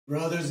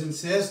Brothers and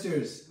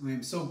sisters, I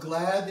am so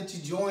glad that you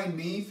joined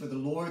me for the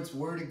Lord's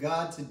Word of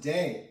God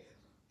today.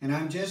 And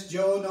I'm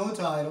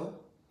JustJoeNoTitle.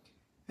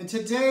 And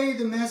today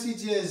the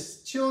message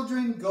is,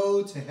 Children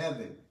Go to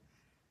Heaven.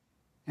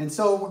 And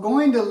so we're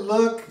going to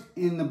look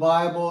in the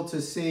Bible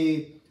to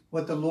see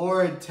what the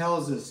Lord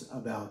tells us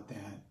about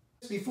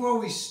that. Before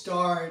we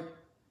start,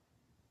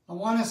 I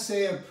want to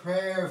say a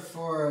prayer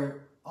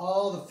for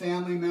all the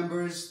family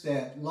members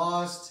that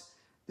lost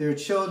their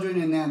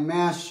children in that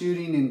mass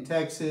shooting in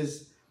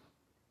Texas.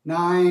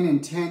 9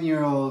 and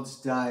 10-year-olds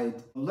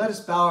died. Let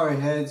us bow our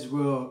heads.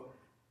 We'll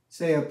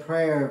say a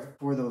prayer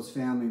for those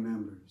family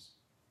members.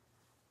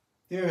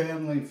 Dear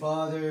Heavenly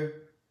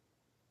Father,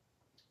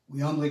 we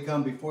humbly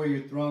come before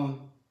your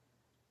throne.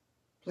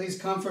 Please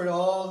comfort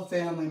all the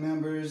family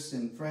members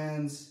and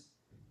friends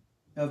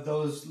of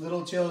those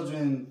little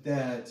children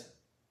that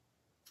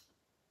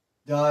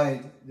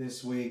died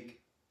this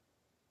week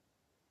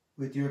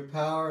with your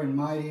power and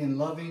mighty and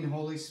loving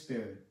Holy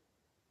Spirit.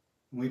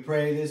 And we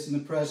pray this in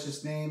the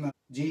precious name of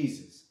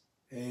Jesus.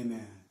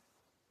 Amen.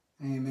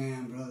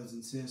 Amen, brothers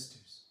and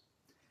sisters.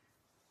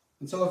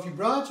 And so if you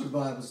brought your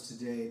Bibles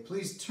today,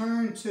 please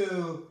turn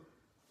to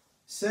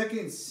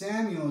 2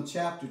 Samuel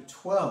chapter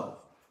 12.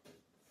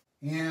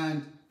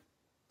 And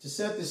to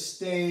set the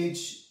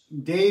stage,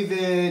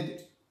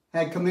 David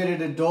had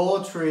committed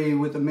adultery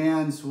with a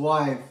man's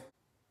wife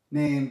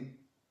named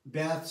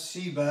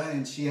Bathsheba,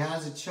 and she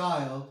has a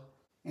child.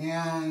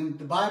 And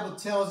the Bible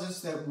tells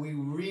us that we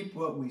reap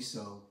what we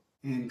sow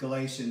in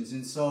Galatians.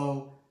 And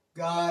so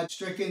God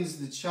strickens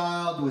the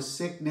child with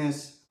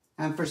sickness.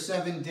 And for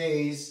 7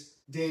 days,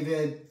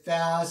 David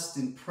fasts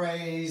and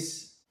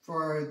prays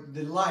for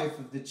the life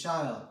of the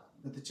child,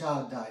 that the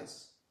child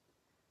dies.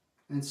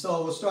 And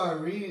so we'll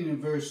start reading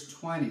in verse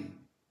 20.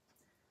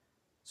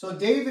 So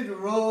David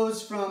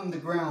arose from the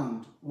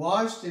ground,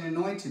 washed and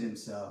anointed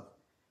himself,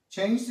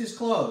 changed his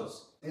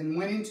clothes, and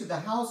went into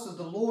the house of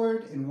the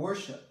Lord and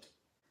worshipped.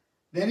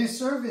 Then his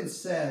servants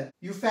said,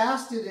 "You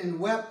fasted and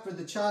wept for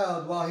the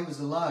child while he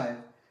was alive,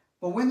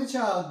 but when the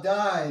child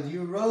died,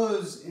 you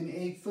rose and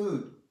ate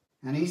food."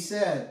 And he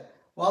said,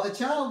 "While the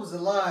child was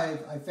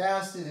alive, I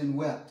fasted and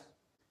wept.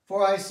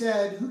 For I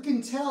said, who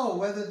can tell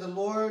whether the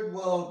Lord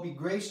will be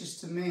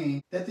gracious to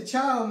me, that the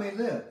child may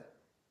live?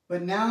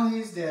 But now he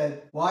is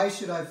dead. Why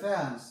should I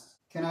fast?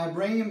 Can I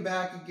bring him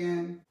back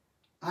again?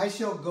 I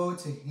shall go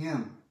to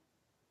him,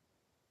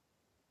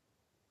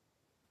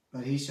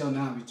 but he shall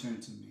not return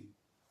to me."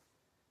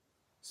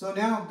 So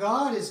now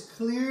God has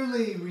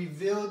clearly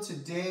revealed to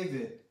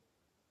David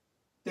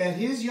that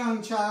his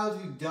young child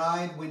who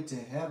died went to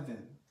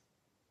heaven.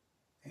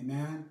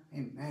 Amen?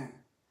 Amen.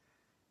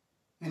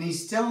 And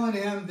he's telling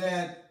him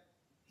that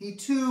he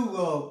too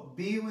will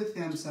be with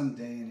him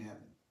someday in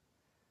heaven.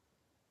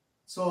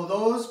 So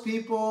those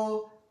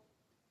people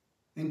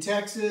in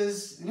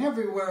Texas and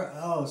everywhere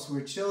else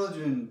where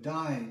children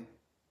died,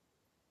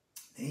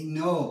 they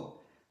know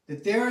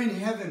that they're in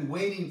heaven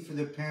waiting for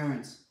their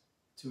parents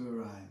to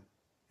arrive.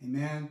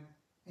 Amen?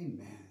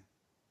 Amen.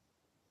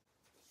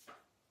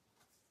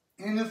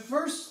 In the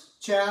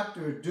first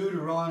chapter of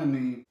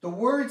Deuteronomy, the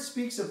word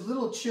speaks of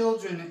little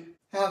children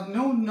have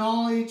no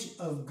knowledge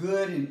of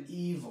good and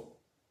evil.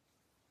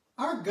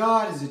 Our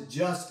God is a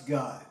just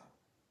God.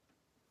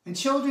 And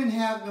children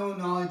have no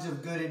knowledge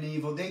of good and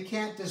evil. They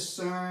can't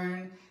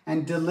discern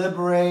and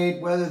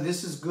deliberate whether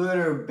this is good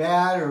or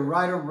bad or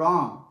right or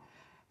wrong.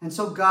 And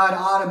so God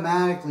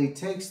automatically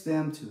takes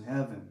them to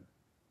heaven.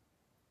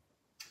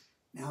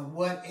 Now,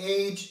 what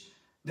age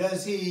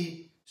does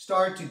he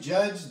start to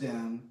judge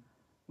them?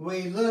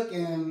 We look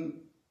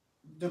in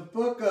the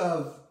book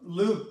of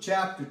Luke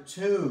chapter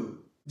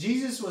 2.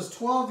 Jesus was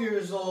 12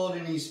 years old,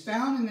 and he's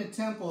found in the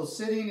temple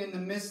sitting in the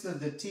midst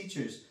of the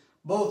teachers,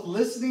 both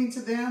listening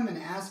to them and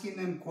asking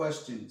them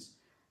questions.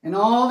 And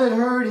all that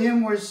heard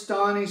him were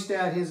astonished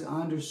at his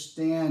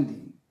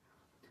understanding.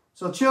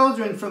 So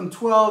children from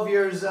 12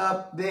 years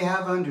up, they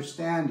have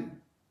understanding.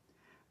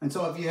 And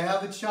so if you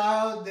have a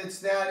child that's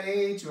that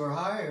age or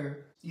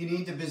higher, you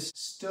need to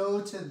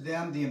bestow to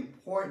them the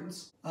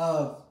importance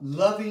of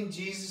loving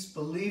Jesus,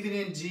 believing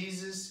in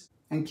Jesus,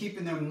 and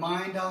keeping their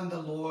mind on the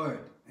Lord.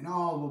 And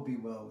all will be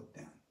well with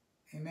them.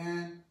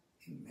 Amen?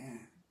 Amen.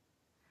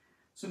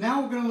 So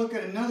now we're going to look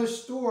at another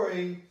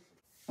story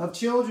of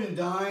children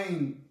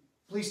dying.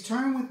 Please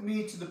turn with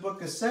me to the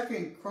book of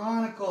 2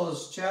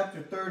 Chronicles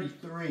chapter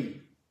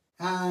 33.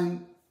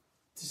 And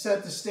to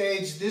set the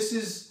stage, this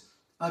is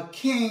a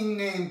king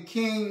named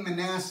King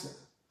Manasseh.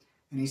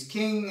 And he's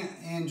king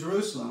in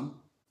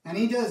Jerusalem. And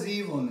he does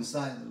evil in the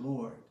sight of the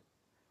Lord.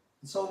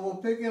 And so we'll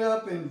pick it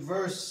up in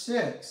verse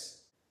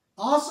 6.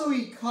 Also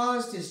he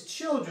caused his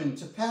children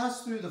to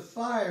pass through the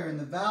fire in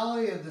the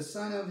valley of the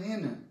son of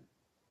Hinnom.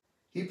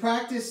 He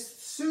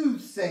practiced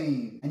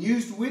soothsaying and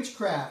used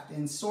witchcraft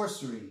and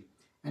sorcery.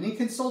 And he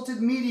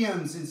consulted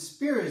mediums and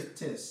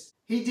spiritists.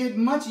 He did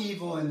much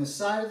evil in the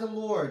sight of the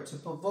Lord to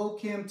provoke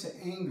him to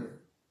anger.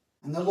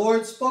 And the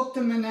Lord spoke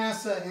to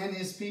Manasseh and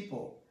his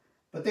people,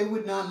 but they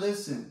would not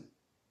listen.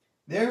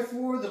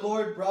 Therefore the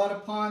Lord brought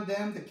upon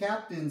them the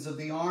captains of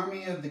the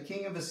army of the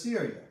king of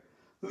Assyria,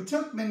 who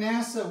took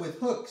Manasseh with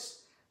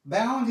hooks,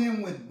 bound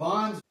him with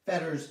bond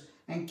fetters,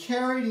 and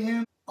carried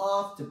him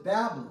off to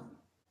Babylon.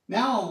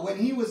 Now when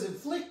he was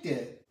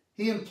afflicted,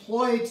 he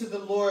implored to the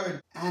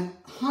Lord and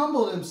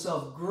humbled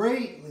himself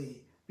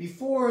greatly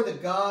before the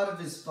God of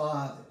his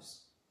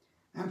fathers,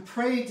 and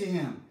prayed to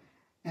him.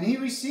 And he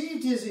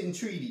received his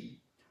entreaty,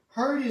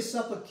 heard his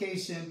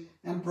supplication,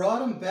 and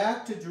brought him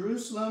back to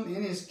Jerusalem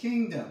in his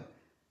kingdom.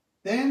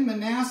 Then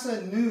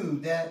Manasseh knew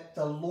that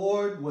the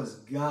Lord was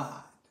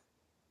God.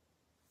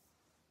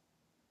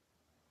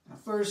 Now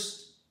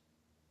first,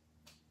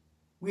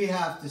 we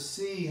have to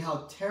see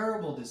how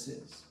terrible this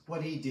is,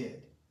 what he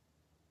did.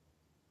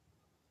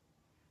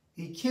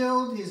 He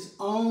killed his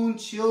own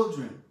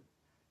children,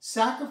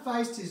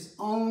 sacrificed his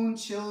own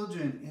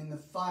children in the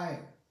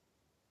fire.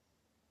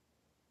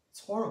 It's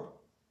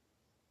horrible.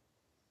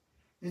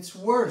 It's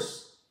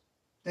worse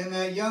than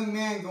that young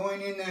man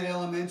going in that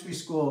elementary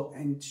school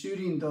and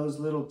shooting those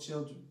little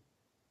children.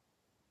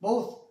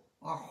 Both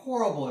are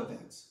horrible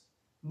events.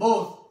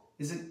 Both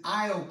is an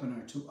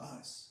eye-opener to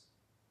us.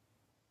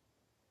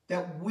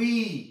 That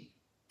we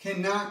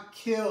cannot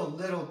kill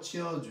little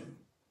children.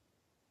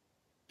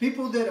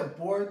 People that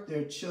abort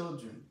their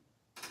children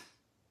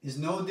is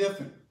no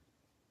different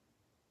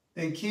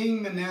than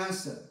King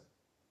Manasseh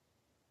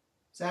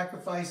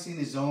sacrificing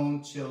his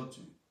own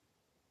children.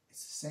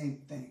 It's the same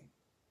thing.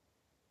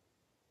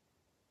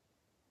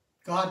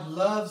 God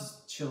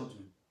loves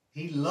children.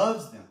 He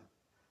loves them.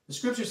 The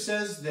scripture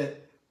says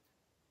that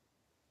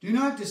do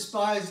not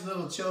despise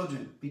little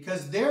children,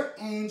 because their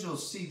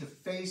angels see the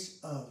face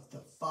of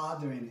the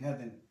Father in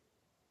heaven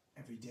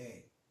every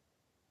day.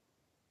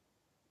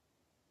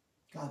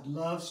 God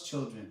loves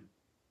children.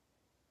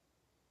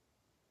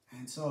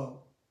 And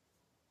so,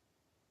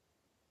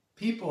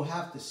 people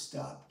have to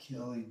stop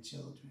killing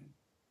children.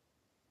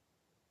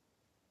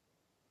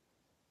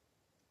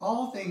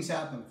 All things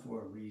happen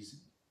for a reason.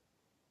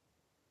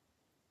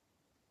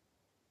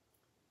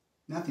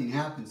 Nothing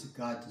happens that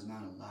God does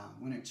not allow.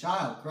 When a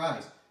child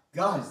cries,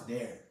 God is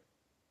there.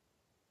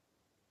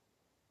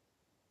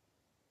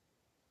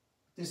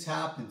 This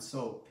happened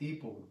so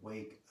people would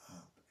wake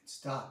up and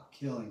stop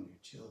killing their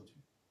children.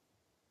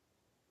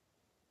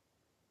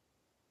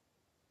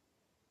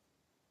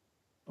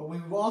 But we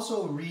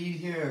also read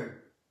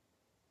here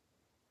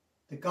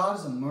that God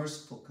is a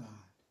merciful God.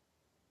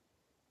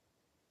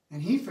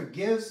 And he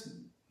forgives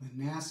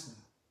Manasseh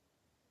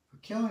for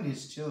killing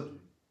his children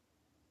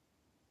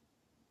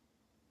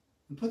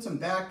and puts him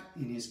back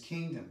in his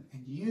kingdom.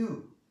 And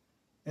you,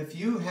 if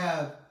you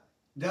have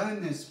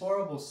done this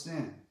horrible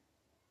sin,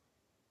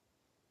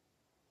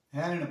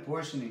 had an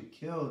abortion and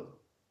killed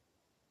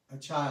a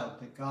child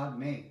that God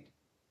made,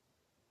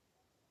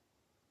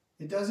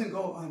 it doesn't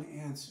go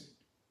unanswered.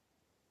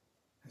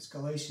 As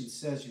Galatians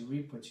says, you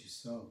reap what you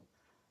sow.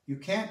 You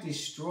can't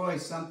destroy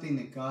something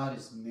that God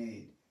has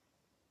made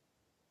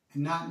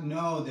and not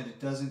know that it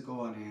doesn't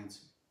go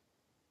unanswered.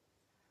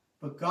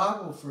 But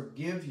God will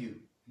forgive you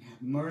and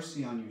have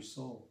mercy on your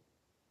soul.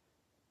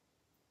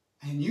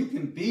 And you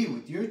can be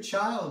with your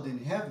child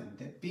in heaven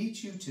that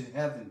beat you to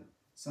heaven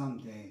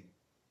someday.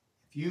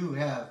 If you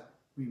have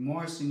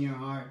remorse in your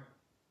heart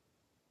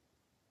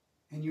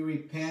and you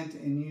repent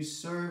and you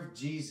serve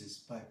Jesus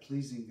by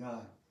pleasing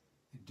God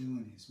and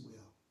doing his will.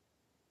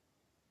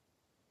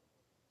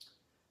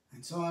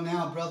 And so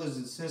now, brothers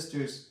and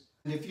sisters,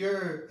 if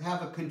you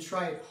have a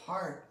contrite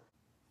heart,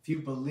 if you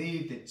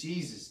believe that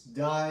Jesus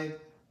died,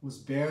 was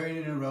buried,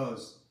 and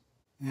arose,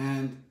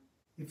 and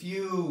if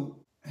you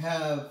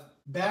have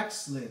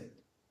backslid,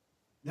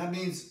 that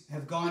means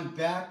have gone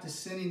back to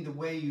sinning the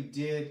way you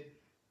did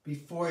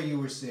before you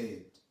were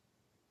saved.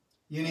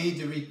 You need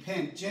to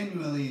repent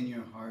genuinely in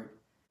your heart.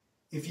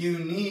 If you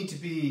need to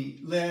be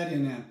led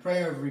in a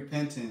prayer of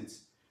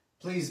repentance,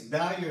 please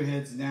bow your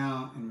heads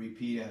now and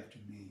repeat after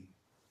me.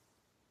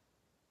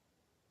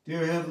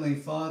 Dear Heavenly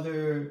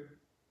Father,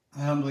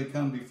 I humbly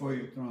come before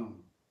your throne.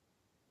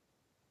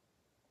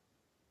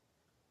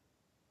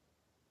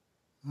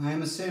 I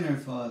am a sinner,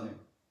 Father.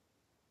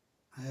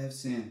 I have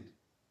sinned.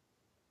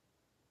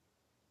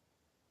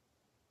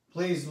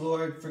 Please,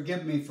 Lord,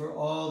 forgive me for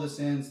all the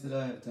sins that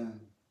I have done.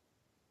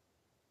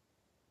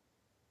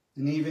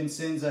 And even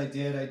sins I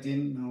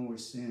didn't know were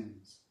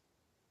sins.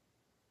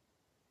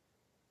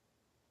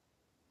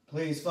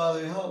 Please,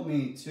 Father, help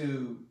me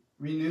to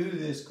renew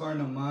this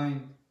carnal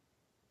mind.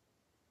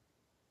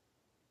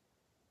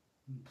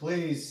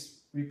 Please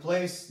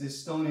replace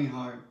this stony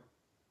heart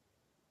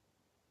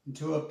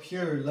into a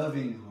pure,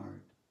 loving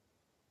heart.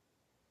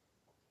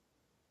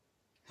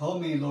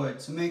 Help me, Lord,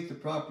 to make the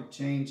proper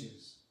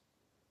changes,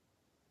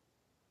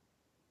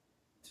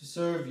 to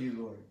serve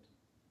you, Lord,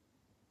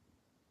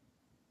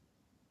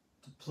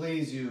 to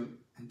please you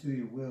and do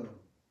your will.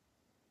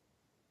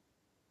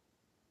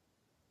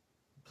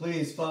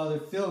 Please, Father,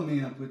 fill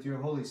me up with your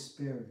Holy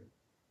Spirit.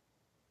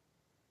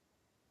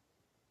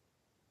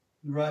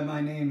 Write my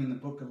name in the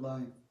book of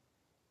life.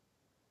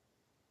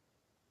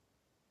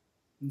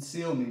 And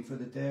seal me for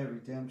the day of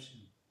redemption.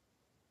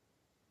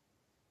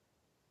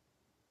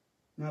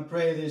 And I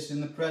pray this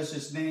in the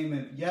precious name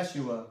of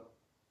Yeshua,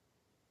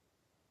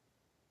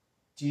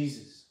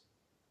 Jesus.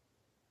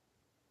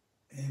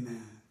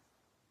 Amen.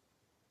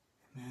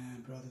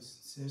 Amen, brothers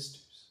and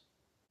sisters.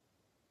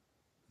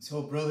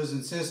 So, brothers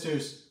and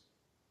sisters,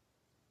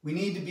 we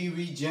need to be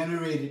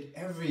regenerated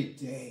every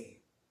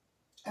day.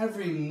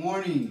 Every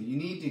morning, you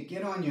need to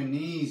get on your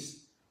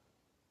knees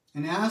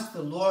and ask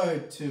the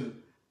Lord to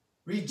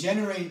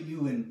regenerate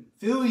you and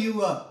fill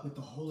you up with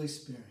the Holy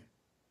Spirit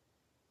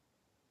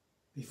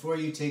before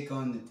you take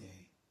on the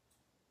day.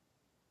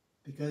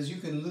 Because you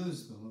can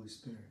lose the Holy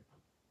Spirit.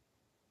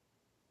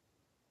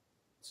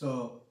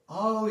 So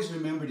always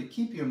remember to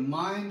keep your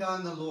mind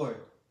on the Lord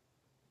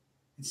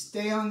and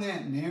stay on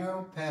that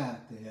narrow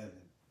path to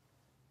heaven.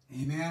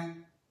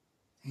 Amen.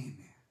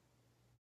 Amen.